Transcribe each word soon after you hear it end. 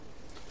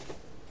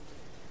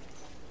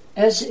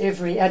As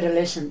every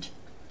adolescent,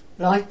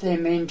 like their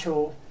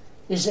mentor,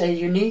 is a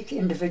unique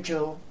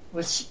individual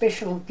with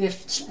special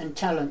gifts and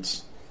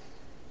talents,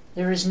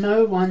 there is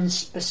no one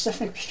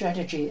specific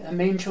strategy a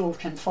mentor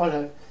can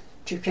follow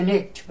to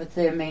connect with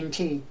their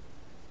mentee.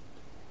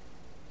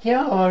 Here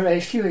are a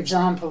few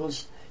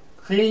examples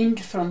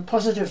gleaned from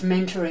positive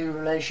mentoring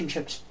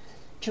relationships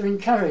to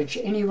encourage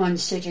anyone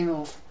setting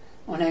off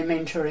on a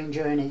mentoring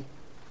journey.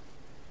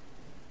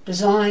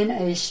 Design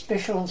a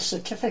special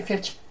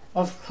certificate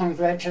of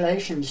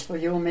congratulations for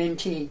your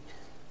mentee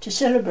to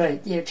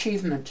celebrate the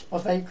achievement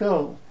of a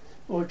goal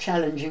or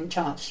challenging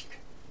task.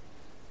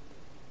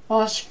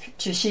 Ask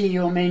to see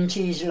your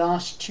mentee's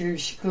last 2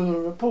 school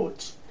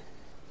reports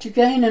to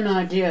gain an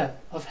idea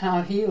of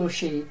how he or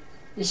she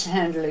is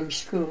handling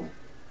school.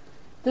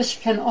 This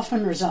can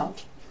often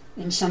result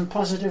in some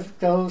positive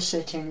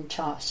goal-setting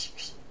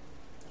tasks.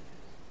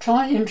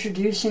 Try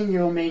introducing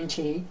your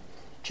mentee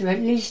to at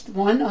least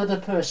one other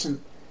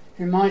person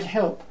who might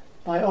help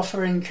by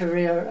offering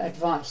career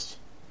advice,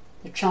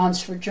 the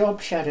chance for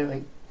job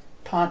shadowing,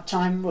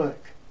 part-time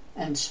work,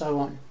 and so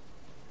on.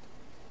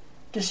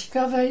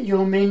 Discover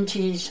your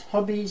mentee's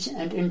hobbies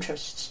and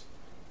interests.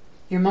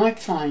 You might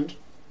find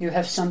you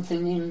have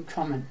something in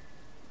common.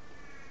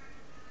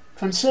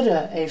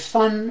 Consider a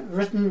fun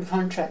written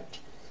contract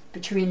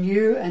between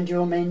you and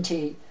your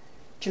mentee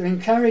to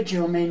encourage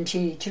your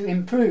mentee to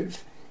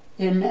improve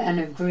in an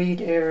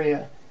agreed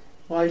area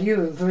while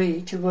you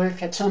agree to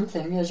work at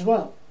something as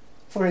well.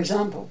 For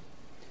example,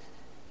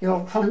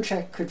 your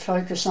contract could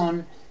focus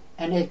on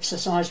an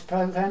exercise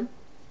program,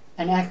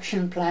 an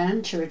action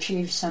plan to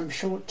achieve some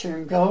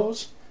short-term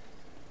goals,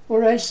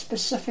 or a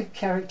specific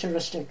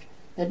characteristic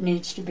that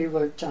needs to be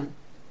worked on.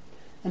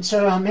 And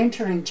so our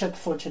mentoring tip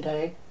for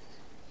today: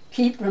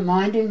 keep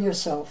reminding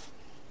yourself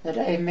that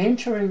a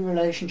mentoring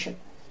relationship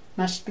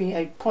must be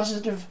a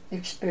positive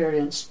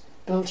experience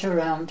built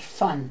around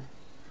fun.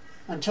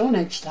 Until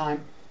next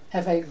time,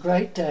 have a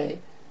great day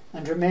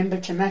and remember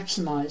to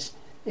maximize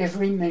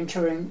every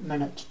mentoring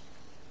minute.